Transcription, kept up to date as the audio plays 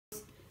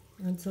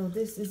And so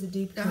this is a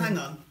deep Now, clean.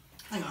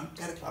 hang on,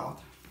 get a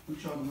cloth. I'm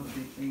showing them what a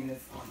deep clean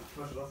is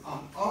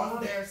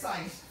on their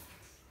site.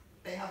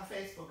 They have a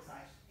Facebook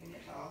site. Can you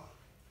tell?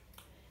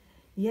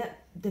 Yeah,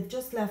 they've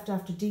just left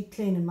after deep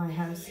cleaning my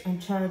house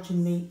and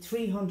charging me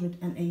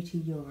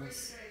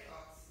 €380.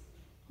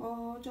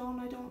 Oh, John,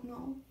 I don't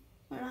know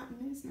where that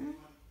is now.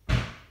 I'll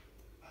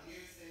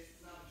use this.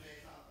 It's not a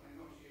J-top, but I'm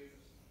going to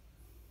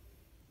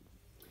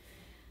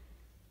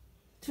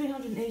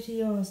use it.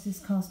 €380 this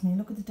cost me.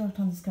 Look at the dirt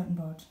on the skirting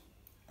board.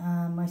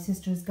 My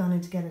sister has gone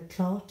in to get a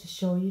cloth to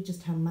show you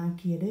just how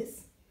manky it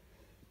is.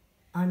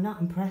 I'm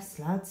not impressed,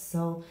 lads,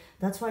 so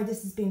that's why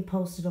this is being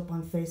posted up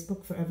on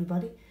Facebook for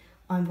everybody.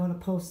 I'm going to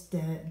post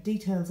the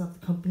details of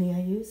the company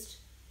I used.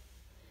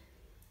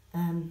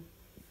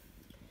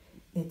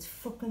 It's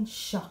fucking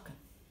shocking.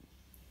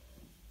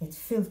 It's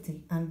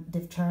filthy, and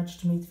they've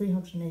charged me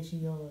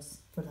 €380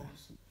 for that.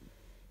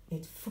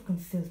 It's fucking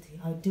filthy.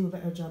 I'd do a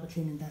better job of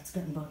cleaning that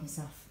skirting board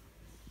myself.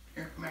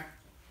 Here, come here.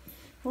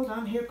 Hold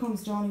on, here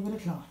comes Johnny with a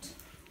cloth.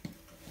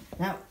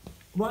 Now,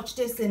 watch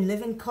this in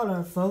living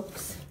colour,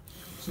 folks.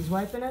 She's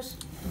wiping it.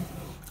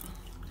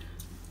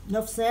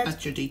 Enough said.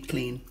 That's your deep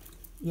clean.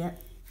 Yeah.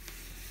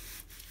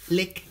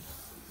 Lick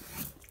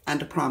and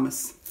a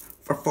promise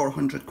for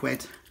 400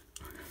 quid.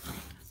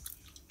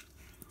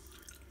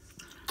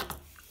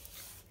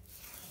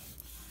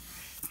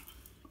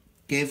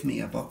 Give me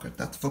a bucket.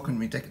 That's fucking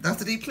ridiculous.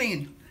 That's a deep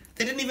clean.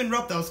 They didn't even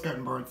rub those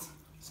skirting boards.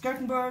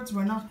 Skirting boards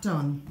were not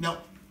done. No.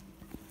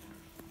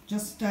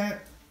 Just,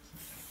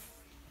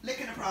 Lick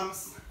and a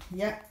promise.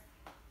 yeah.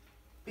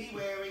 Be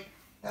wary.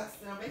 Now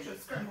make sure the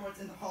skirting board's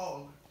in the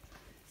hall.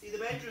 See, the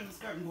bedroom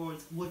skirting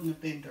boards wouldn't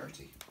have been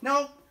dirty.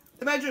 No,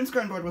 the bedroom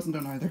skirting board wasn't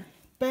done either.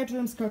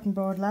 Bedroom skirting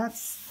board,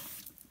 lads.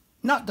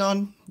 Not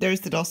done. There's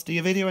the dust. Are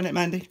you videoing it,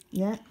 Mandy?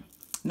 Yeah.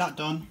 Not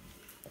done.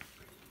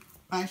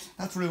 Right,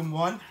 that's room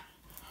 1.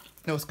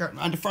 No skirting.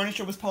 And the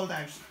furniture was pulled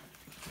out.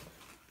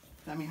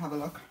 Let me have a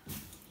look.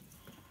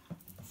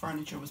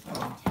 Furniture was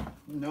pulled.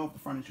 No, the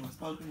furniture was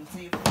pulled. You'll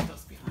see if there's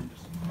dust behind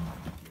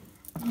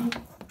it.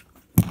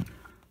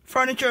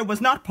 Furniture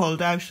was not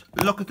pulled out.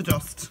 Look at the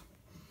dust.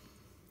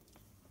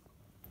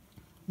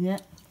 Yeah.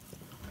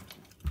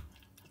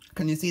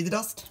 Can you see the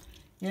dust?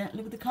 Yeah,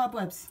 look at the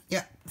cobwebs.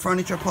 Yeah,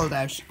 furniture pulled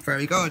out.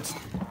 Very good.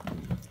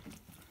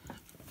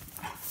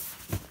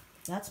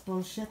 That's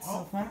bullshit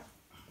so far.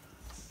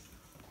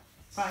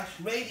 Right,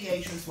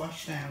 radiators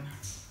washed down.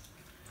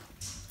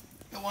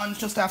 The ones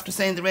just after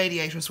saying the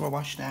radiators were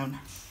washed down.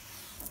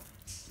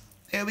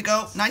 There we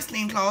go. Nice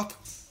clean cloth.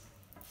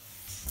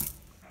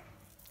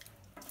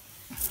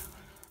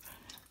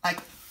 Like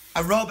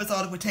a rub is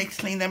all it would take to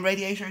clean them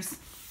radiators.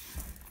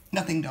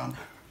 Nothing done.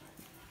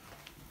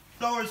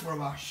 Floors were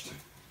washed.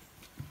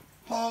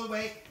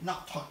 Hallway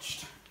not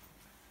touched.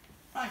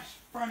 Right,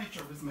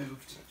 furniture was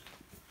moved.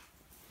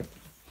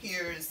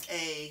 Here's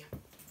a...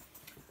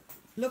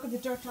 Look at the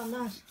dirt on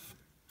that.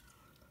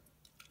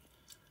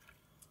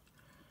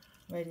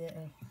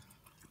 Radiator.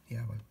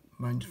 Yeah, well,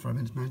 mind for a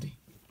minute, Mandy.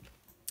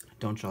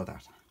 Don't show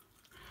that.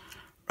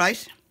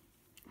 Right.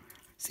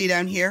 See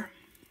down here.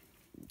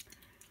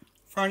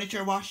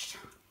 Furniture washed,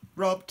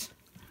 rubbed,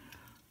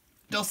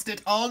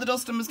 dusted. All the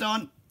dusting was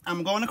done.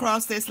 I'm going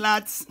across this,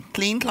 lads.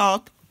 Clean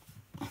cloth.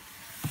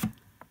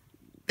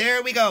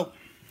 There we go.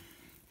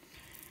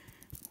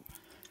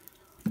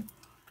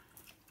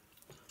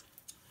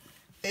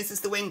 This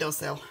is the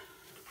windowsill.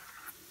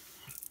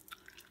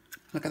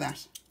 Look at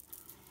that.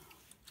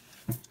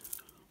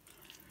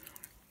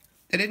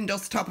 They didn't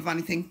dust the top of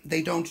anything.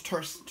 They don't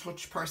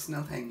touch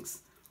personal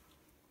things.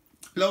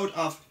 Load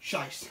of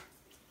shite.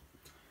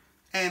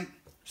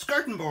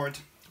 Skirting board.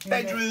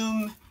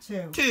 Bedroom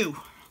 2.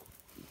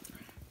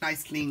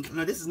 Nice clean.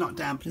 No, this is not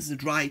damp. This is a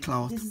dry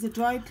cloth. This is a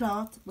dry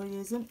cloth we're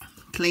using.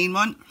 Clean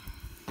one.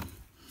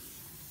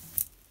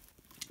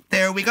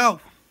 There we go.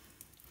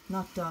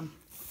 Not done.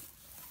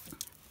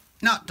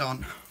 Not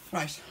done.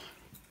 Right.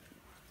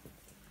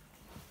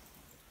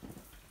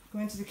 Go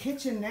into the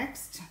kitchen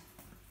next.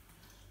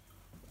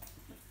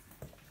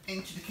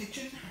 Into the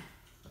kitchen.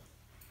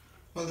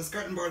 Well, the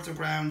skirting boards are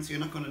brown, so you're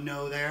not going to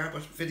know there,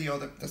 but video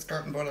the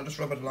skirting board, I'll just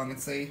rub it along and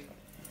see.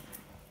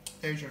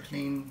 There's your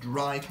clean,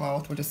 dry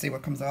cloth. We'll just see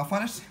what comes off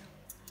on it.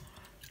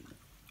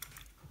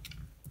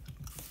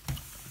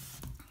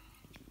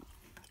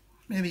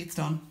 Maybe it's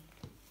done.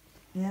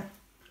 Yeah.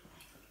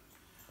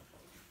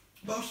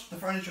 But the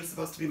furniture is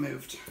supposed to be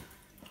moved.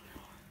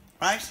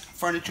 Right,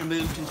 furniture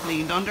moved and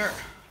cleaned under.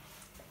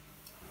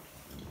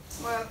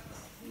 Well,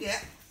 yeah.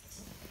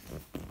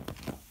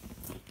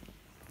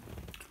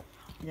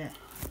 Yeah.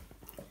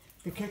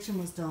 The kitchen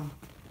was done.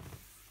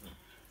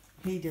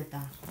 He did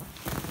that.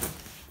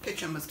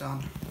 Kitchen was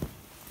done.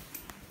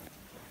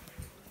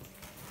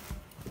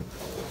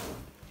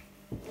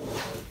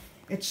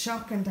 It's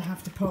shocking to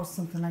have to post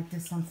something like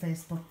this on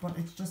Facebook, but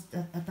it's just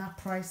at that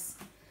price.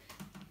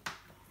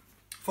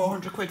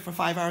 400 quid for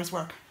 5 hours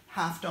work.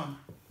 Half done.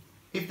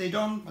 If they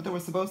done what they were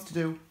supposed to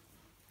do,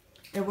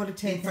 it would have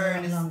taken in a lot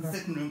fairness, longer. the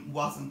sitting room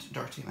wasn't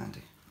dirty,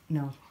 Mandy.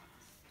 No.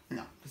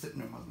 No, the sitting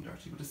room wasn't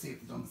dirty. We'll just see if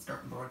they've done the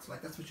skirting boards.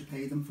 Like, that's what you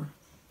pay them for.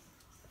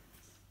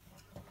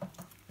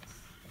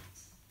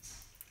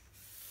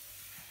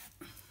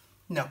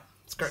 No,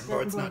 skirting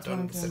board's not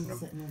done in the sitting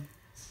room.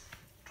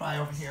 Try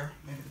over here.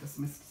 Maybe they just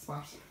missed the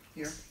spot.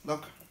 Here,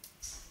 look.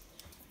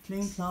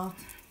 Clean cloth,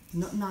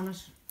 nothing on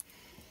it.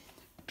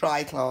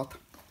 Dry cloth.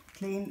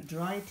 Clean,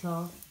 dry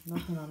cloth,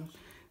 nothing on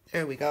it.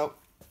 There we go.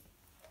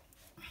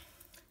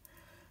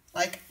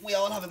 Like, we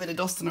all have a bit of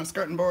dust in our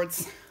skirting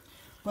boards.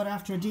 But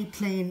after a deep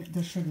clean,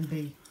 there shouldn't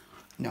be.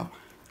 No.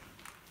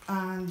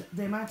 And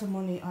the amount of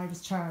money I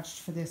was charged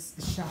for this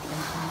is shocking.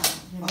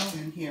 You know? What's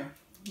in here?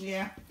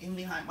 Yeah, in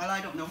behind. Well, I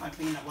don't know how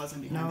clean that was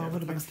in behind there. No, it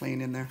would have been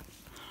clean in there.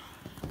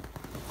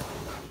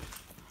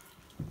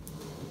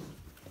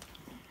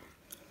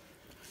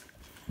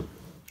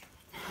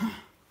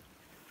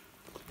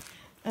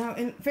 Now,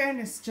 in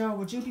fairness, Joe,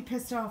 would you be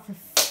pissed off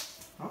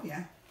if... Oh,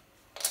 yeah.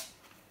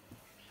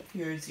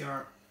 Here's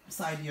your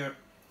side of your...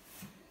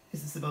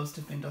 This is supposed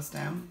to have been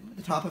dusted down.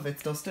 The top of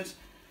it's dusted.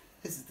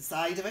 This is the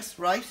side of it,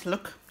 right?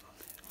 Look.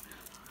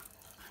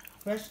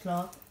 Fresh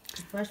cloth.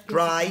 Fresh piece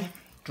Dry. of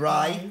cloth.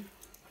 Dry.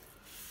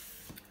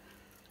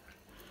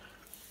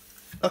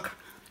 Look.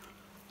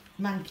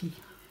 Manky.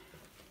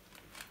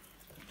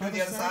 Do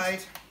the other side.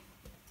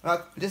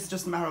 Look, this is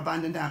just a matter of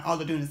banding down. All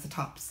they're doing is the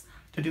tops.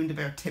 They're doing the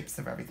bare tips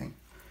of everything.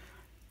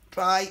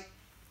 Dry.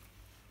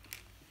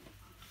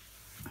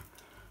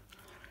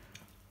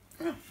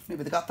 Yeah,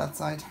 maybe they got that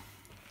side.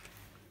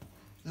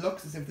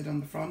 Looks as if they've done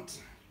the front.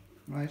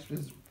 Right, this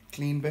is a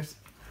clean bit.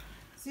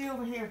 See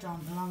over here,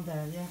 John, along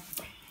there, yeah.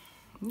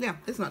 Yeah,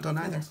 it's not done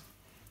either.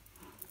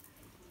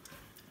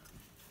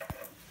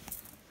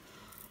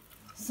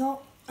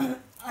 So,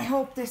 I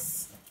hope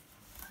this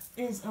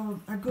is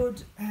a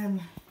good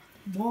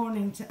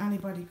warning to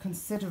anybody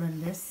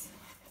considering this.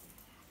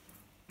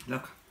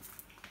 Look.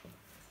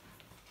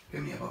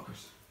 Give me a bucket.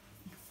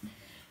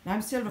 Now,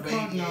 I'm still recording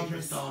all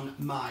Radiator's this. on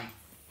my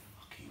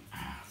fucking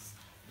ass.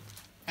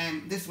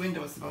 This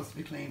window is supposed to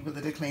be clean. Well, they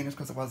did clean it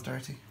because it was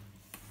dirty.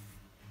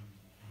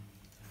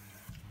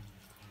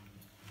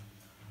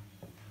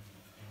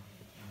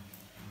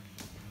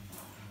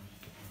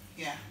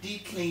 Yeah,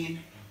 deep clean.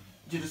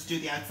 You just do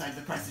the outside of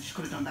the presses. You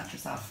could have done that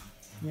yourself.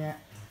 Yeah.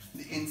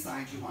 The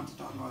inside you want it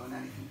done more than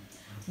anything.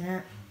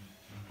 Yeah.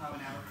 How an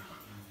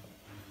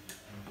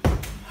hour.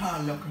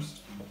 Ah,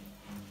 lookers.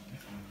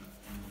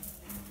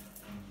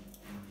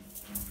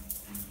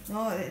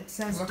 Oh, it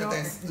says... Look at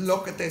this.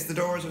 Look at this. The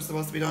doors are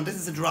supposed to be done. This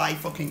is a dry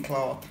fucking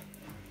cloth.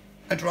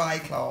 A dry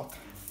cloth.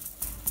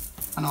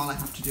 And all I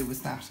have to do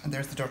is that. And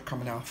there's the dirt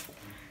coming off.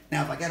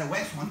 Now, if I get a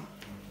wet one...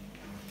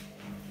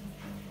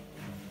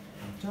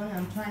 Johnny,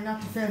 I'm trying not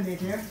to film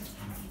it here.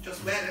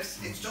 Just wet it.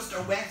 It's just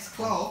a wet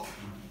cloth.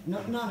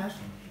 Nothing on it.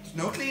 There's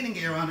no cleaning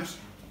gear on it.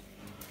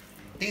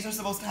 These are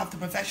supposed to have the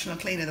professional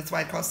cleaning. That's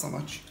why it costs so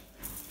much.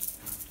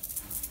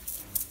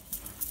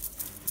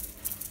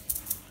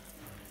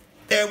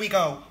 There we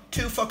go.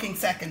 2 fucking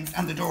seconds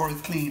and the door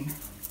is clean.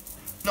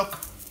 Look.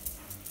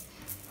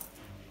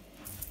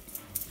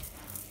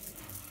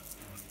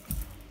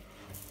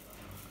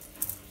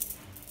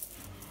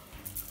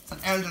 It's an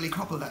elderly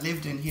couple that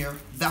lived in here.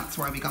 That's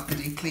why we got the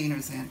deep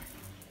cleaners in.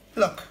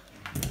 Look.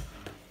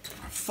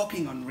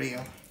 Fucking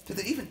unreal. Did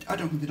they even... I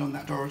don't think they done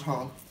that door at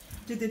all.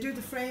 Did they do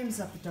the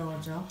frames up the door,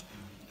 Joe?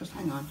 Just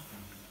hang on.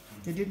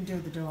 They didn't do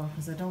the door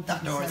because I don't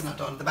That think door it is says- not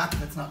done. The back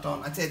of it's not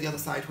done. I'd say the other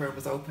side where it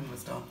was open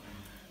was done.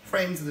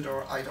 Frames of the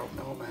door, I don't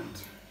know, man.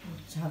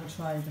 To have a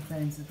try of the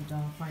frames of the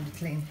door, find a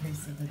clean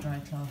piece of the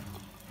dry cloth.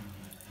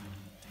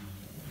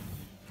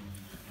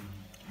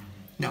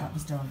 No, That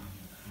was done.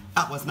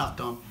 that was not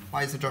done.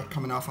 Why is the dirt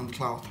coming off on the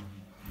cloth?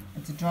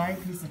 It's a dry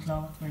piece of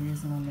cloth we're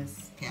using on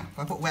this. Yeah, if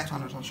I put wet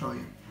on it, I'll show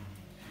you.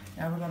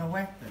 Now we're going to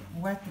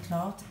wet the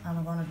cloth and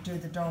we're going to do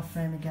the door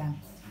frame again.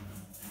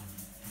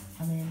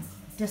 I mean,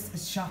 this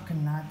is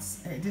shocking,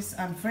 lads.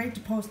 I'm afraid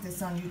to post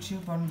this on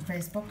YouTube or on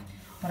Facebook,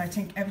 but I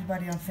think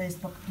everybody on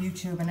Facebook,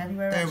 YouTube and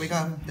everywhere There else we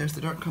go. There's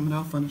the dirt coming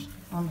off on it.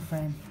 on the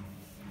frame.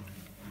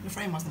 The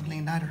frame wasn't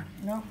cleaned either.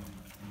 No.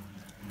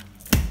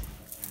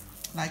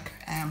 Like,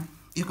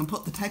 you can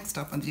put the text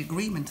up on the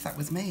agreement that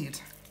was made.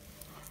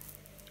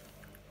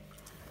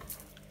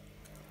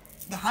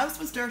 The house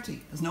was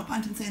dirty. There's no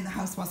point in saying the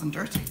house wasn't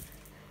dirty.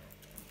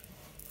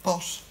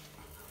 But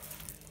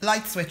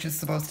light switch is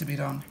supposed to be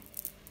done.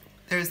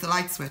 There's the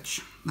light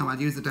switch. Now I'll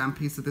use a damp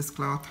piece of this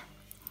cloth.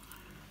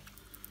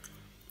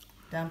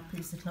 Damp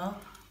piece of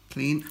cloth.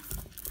 Clean.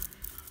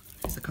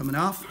 Is it coming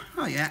off?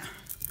 Oh yeah.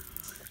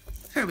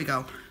 There we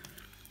go.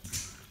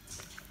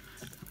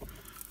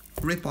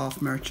 Rip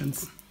off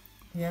merchants.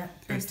 Yeah.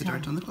 There's the big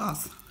dirt time. on the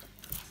cloth.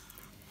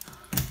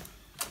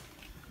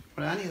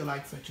 But any of the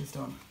light switches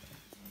done.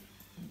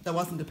 There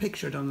wasn't a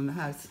picture done in the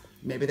house.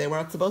 Maybe they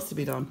weren't supposed to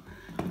be done.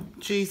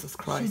 Jesus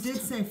Christ. She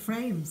did say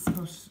frames,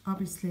 but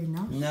obviously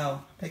not.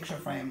 No, picture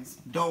frames,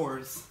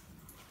 doors.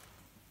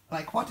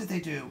 Like, what did they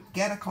do?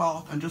 Get a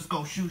cloth and just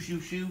go shoo, shoo,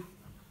 shoo?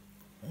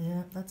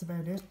 Yeah, that's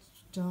about it,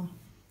 John.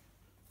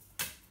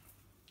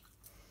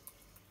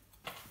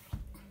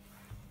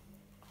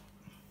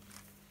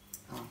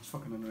 Oh,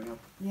 fucking unreal.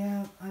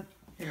 Yeah,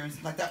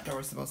 Here's, like, that door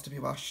is supposed to be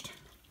washed.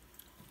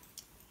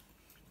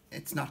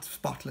 It's not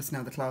spotless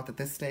now, the cloth at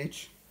this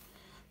stage.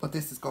 But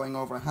this is going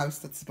over a house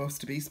that's supposed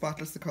to be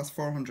spotless. It costs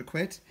 400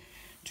 quid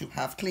to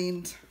have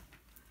cleaned.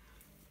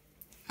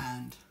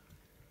 And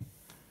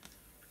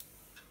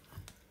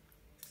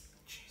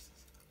Jesus,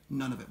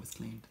 none of it was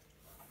cleaned.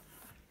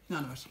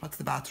 None of it. What's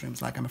the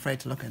bathrooms like? I'm afraid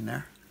to look in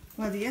there.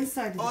 well, the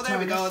inside of the Oh, there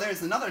we toilet- go.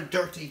 There's another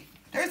dirty.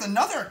 There's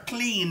another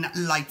clean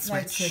light switch.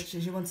 Light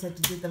switches. You once said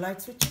to do the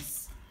light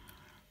switches.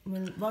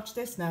 Well, watch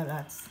this now,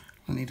 lads.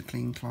 I need a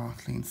clean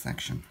cloth, clean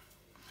section.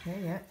 Okay,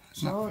 yeah.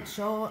 not-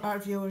 Show our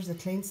viewers the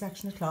clean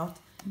section of cloth.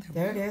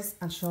 There it is,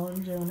 and show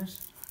them doing it.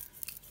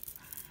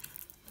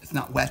 It's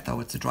not wet though,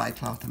 it's a dry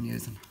cloth I'm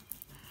using.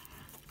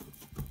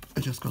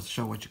 It just goes to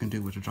show what you can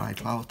do with a dry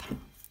cloth.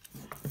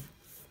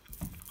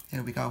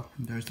 Here we go,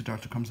 and there's the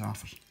dirt that comes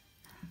off it.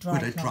 Dry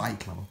with a cloth. dry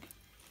cloth.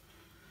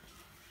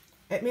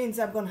 It means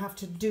I'm going to have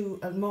to do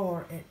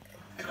more.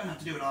 You're going to have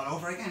to do it all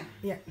over again.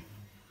 Yeah.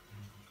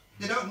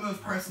 They don't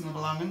move personal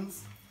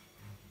belongings.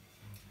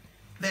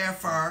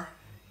 Therefore,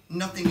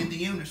 nothing in the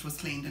unit was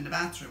cleaned in the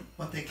bathroom.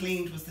 What they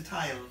cleaned was the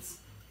tiles.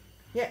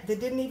 Yeah, they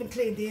didn't even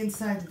clean the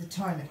inside of the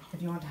toilet,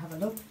 if you want to have a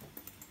look.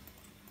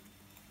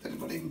 They didn't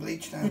put even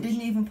bleach down. They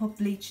didn't even put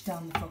bleach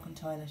down the fucking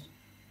toilet.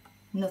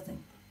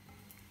 Nothing.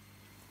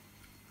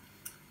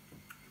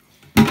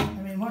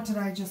 I mean, what did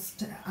I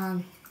just...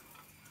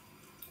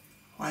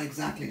 Why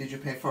exactly did you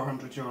pay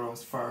 400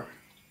 euros for,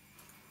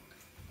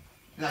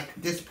 like,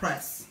 this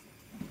press?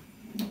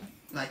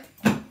 Like,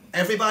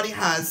 everybody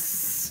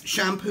has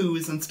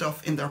shampoos and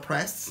stuff in their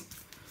press.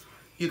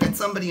 You get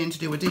somebody in to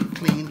do a deep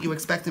clean, you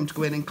expect them to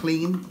go in and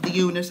clean the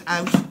unit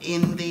out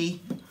in the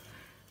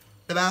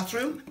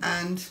bathroom,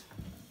 and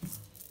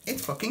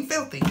it's fucking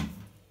filthy.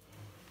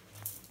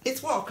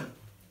 It's walking.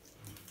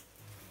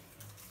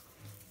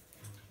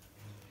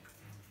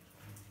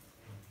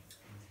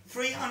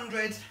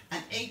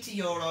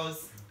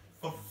 €380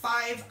 for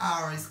 5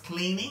 hours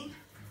cleaning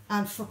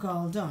And fuck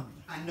all done.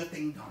 and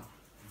nothing done.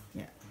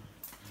 Yeah.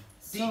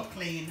 Deep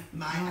clean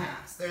my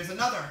ass. There's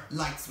another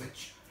light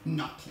switch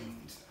not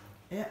cleaned.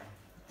 Yeah.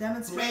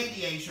 Demonstrate.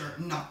 Radiator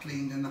not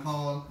cleaned in the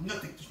hall.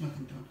 Nothing. There's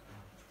nothing done.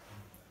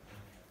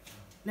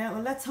 Now,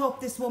 well, let's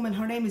hope this woman,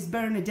 her name is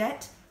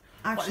Bernadett.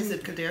 What is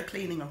it? Kildare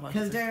cleaning or what? Is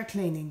it? Kildare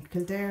Cleaning.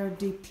 Kildare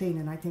Deep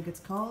Cleaning, I think it's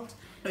called.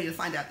 No, you'll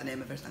find out the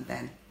name of it and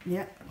then.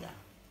 Yeah. Yeah.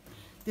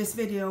 This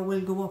video will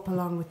go up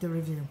along with the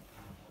review.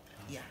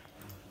 Yeah.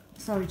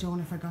 Sorry, Joan,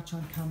 if I got you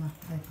on camera.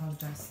 I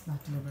apologise.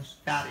 Not deliberate.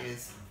 That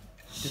is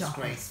Shocking.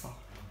 disgraceful.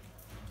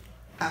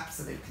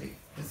 Absolutely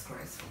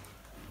disgraceful.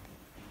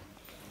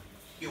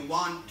 Your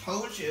one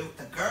told you,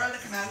 the girl that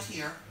came out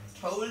here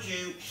told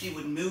you she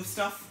would move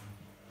stuff.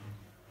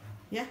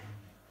 Yeah.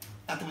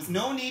 That there was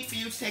no need for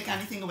you to take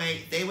anything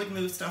away. They would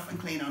move stuff and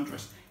clean under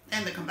it.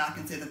 Then they come back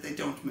and say that they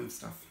don't move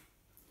stuff.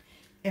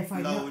 If I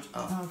Load know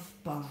of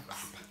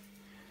bollocks.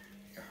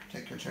 Here,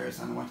 take your chairs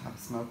and I want to have a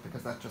smoke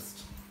because that just...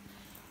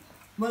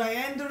 Will I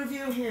end the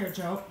review here,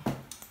 Joe?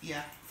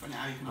 Yeah, for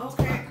now you can always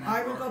go Okay, back and I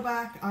add will more. go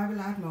back. I will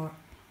add more.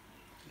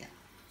 Yeah.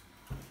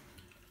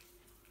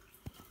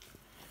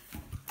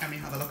 Let me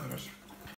have a look at it.